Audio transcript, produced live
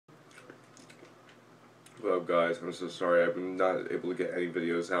Well, guys, I'm so sorry I've been not able to get any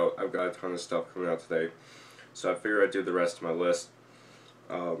videos out. I've got a ton of stuff coming out today, so I figured I'd do the rest of my list.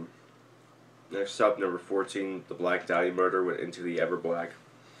 Um, Next up, number 14, The Black Dahlia Murder with Into the Ever Black.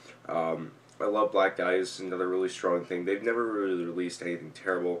 I love Black Dahlia. It's another really strong thing. They've never really released anything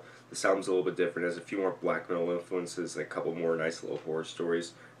terrible. The sound's a little bit different. It has a few more black metal influences and a couple more nice little horror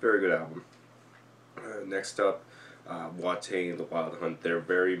stories. Very good album. Next up, Watain and the Wild Hunt. They're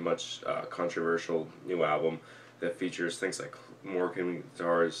very much controversial new album that features things like Morgan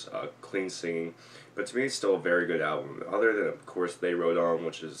guitars, clean singing, but to me it's still a very good album. Other than of course They Rode On,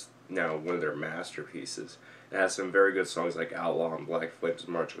 which is now one of their masterpieces. It has some very good songs like Outlaw and Black Flames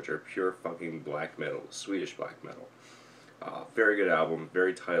March, which are pure fucking black metal, Swedish black metal. Very good album,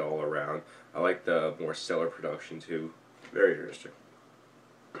 very tight all around. I like the more stellar production too. Very interesting.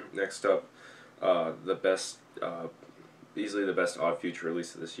 Next up, the best, easily the best Odd Future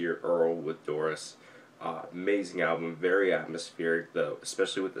release of this year, Earl with Doris. Amazing album, very atmospheric, though,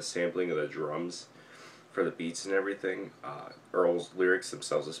 especially with the sampling of the drums for the beats and everything. Earl's lyrics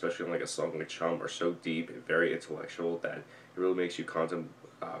themselves, especially on like a song like Chum, are so deep and very intellectual that it really makes you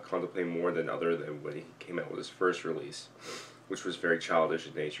contemplate more than other than when he came out with his first release, which was very childish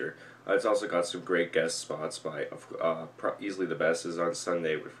in nature. It's also got some great guest spots by, easily the best is On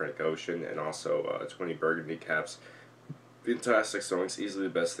Sunday with Frank Ocean, and also 20 Burgundy Caps. Fantastic songs, easily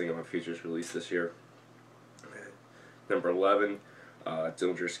the best thing on Future's release this year. Number 11,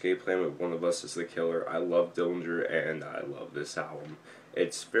 Dillinger Escape Plan with One of Us is the Killer. I love Dillinger and I love this album.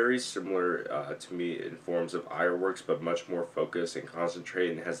 It's very similar to me in forms of Ironworks, but much more focused and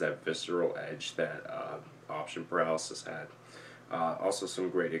concentrated, and has that visceral edge that Option Paralysis had. Also some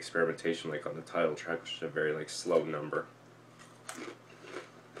great experimentation, like on the title track, which is a very like slow number.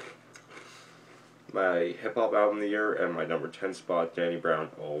 My hip hop album of the year and my number 10 spot, Danny Brown,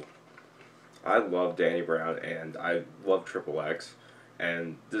 Old. I love Danny Brown and I love Triple X,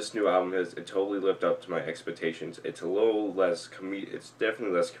 and this new album has it totally lived up to my expectations. It's a little less it's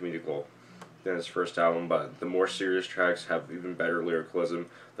definitely less comedical than his first album, but the more serious tracks have even better lyricalism.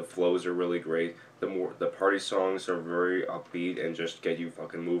 The flows are really great. The party songs are very upbeat and just get you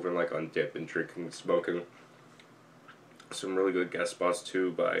fucking moving, like on dip and drinking and smoking. Some really good guest spots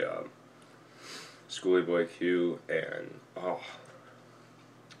too by Schoolie Boy Q and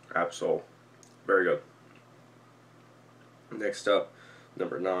Absol. Very good. Next up,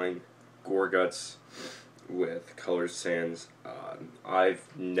 number 9, Gorguts with Colored Sands. I've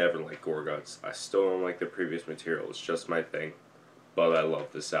never liked Gorguts. I still don't like the previous material. It's just my thing. But I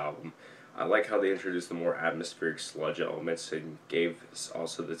love this album. I like how they introduced the more atmospheric sludge elements and gave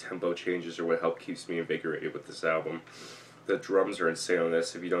also the tempo changes are what helped keeps me invigorated with this album. The drums are insane on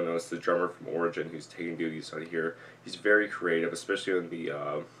this. If you don't know, it's the drummer from Origin who's taking duties on here. He's very creative, especially on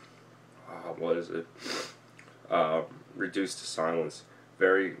the what is it? Reduced to Silence.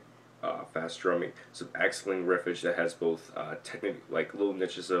 Very fast drumming. Some excellent riffage that has both like little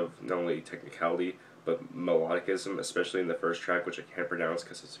niches of not only technicality but melodicism, especially in the first track, which I can't pronounce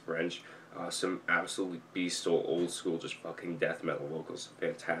because it's French. Some absolutely beastly old school, just fucking death metal vocals.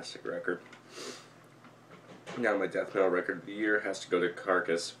 Fantastic record. Now my death metal record of the year has to go to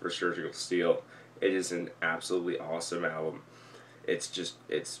Carcass for Surgical Steel. It is an absolutely awesome album.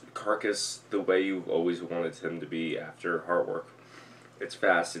 It's Carcass the way you've always wanted him to be after Heartwork. It's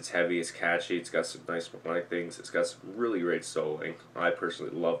fast, it's heavy, it's catchy, it's got some nice melodic things, it's got some really great soloing. I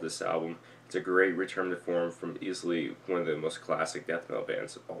personally love this album. It's a great return to form from easily one of the most classic death metal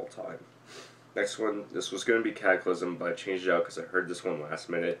bands of all time. Next one, this was going to be Cataclysm, but I changed it out because I heard this one last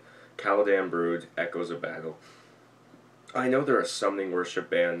minute. Caladan Brood, Echoes of Battle. I know they're a summoning worship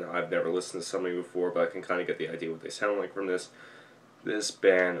band. I've never listened to summoning before, but I can kind of get the idea what they sound like from this. This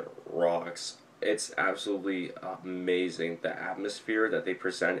band rocks. It's absolutely amazing. The atmosphere that they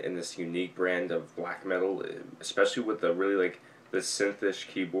present in this unique brand of black metal, especially with the really like the synthish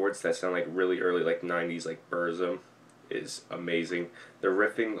keyboards that sound like really early like 90s like Burzum, is amazing. The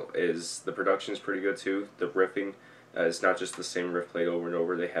production is pretty good too. The riffing is not just the same riff played over and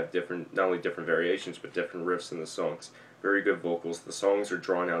over. They have different, not only different variations, but different riffs in the songs. Very good vocals. The songs are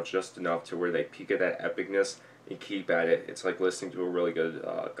drawn out just enough to where they peak at that epicness and keep at it. It's like listening to a really good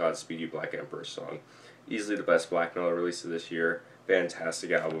Godspeed You Black Emperor song. Easily the best black metal release of this year.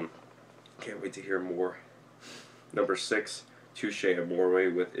 Fantastic album. Can't wait to hear more. Number 6, Touche Amore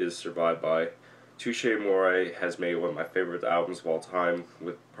with Is Survived By. Touche Amore has made one of my favorite albums of all time,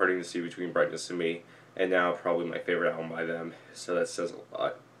 with Parting the Sea Between Brightness and Me, and now probably my favorite album by them, so that says a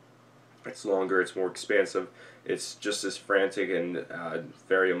lot. It's longer, it's more expansive, it's just as frantic and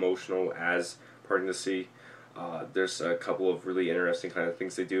very emotional as Parting the Sea. There's a couple of really interesting kind of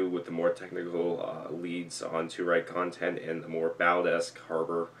things they do with the more technical leads on To Write Content and the more ballad-esque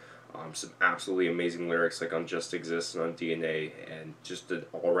Harbor. Some absolutely amazing lyrics like on Just Exist and on DNA, and just an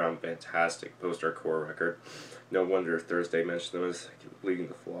all-around fantastic post-hardcore record. No wonder Thursday mentioned them as leading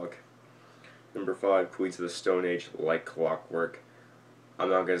the flock. Number 5, Queens of the Stone Age, Like Clockwork. I'm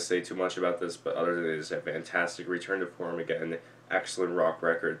not going to say too much about this, but other than it is a fantastic return to form again. Excellent rock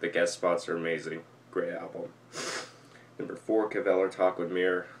record. The guest spots are amazing. Great album. Number 4, Caveller Talk with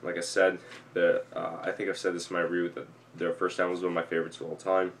Mir. Like I said, I think I've said this in my review that their first album was one of my favorites of all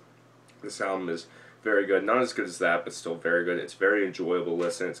time. This album is very good. Not as good as that, but still very good. It's very enjoyable to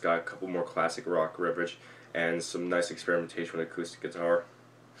listen. It's got a couple more classic rock riffage and some nice experimentation with acoustic guitar.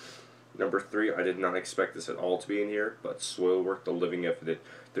 Number 3, I did not expect this at all to be in here, but Soilwork, The Living Infinite.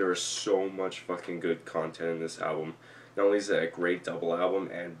 There is so much fucking good content in this album. Not only is it a great double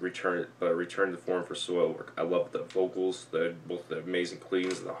album and return to form for Soilwork. I love the vocals, both the amazing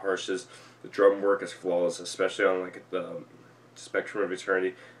cleans and the harshes. The drum work is flawless, especially on like the Spectrum of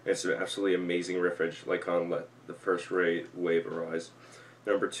Eternity. And it's an absolutely amazing riffage, like on Let the First Wave Arise.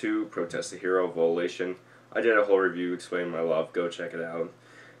 Number 2, Protest the Hero, Volation. I did a whole review explaining my love. Go check it out.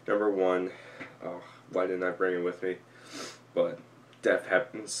 Number 1, oh, why didn't I bring it with me? But Def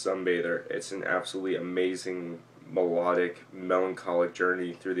Leppard's Sunbather. It's an absolutely amazing, melodic, melancholic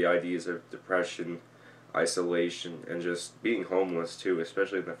journey through the ideas of depression, isolation, and just being homeless too,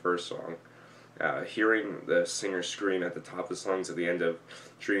 especially in the first song. Hearing the singer scream at the top of the songs at the end of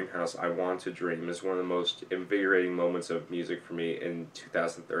Dreamhouse, I Want to Dream, is one of the most invigorating moments of music for me in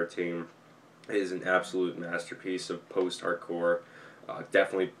 2013. It is an absolute masterpiece of post-hardcore,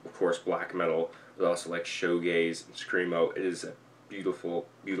 definitely, of course, black metal, but also like shoegaze and screamo. It is a beautiful,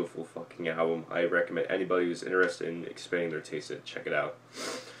 beautiful fucking album. I recommend anybody who's interested in expanding their taste to check it out.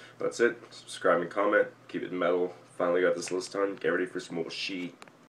 That's it. Subscribe and comment. Keep it metal. Finally got this list done. Get ready for some more sheet.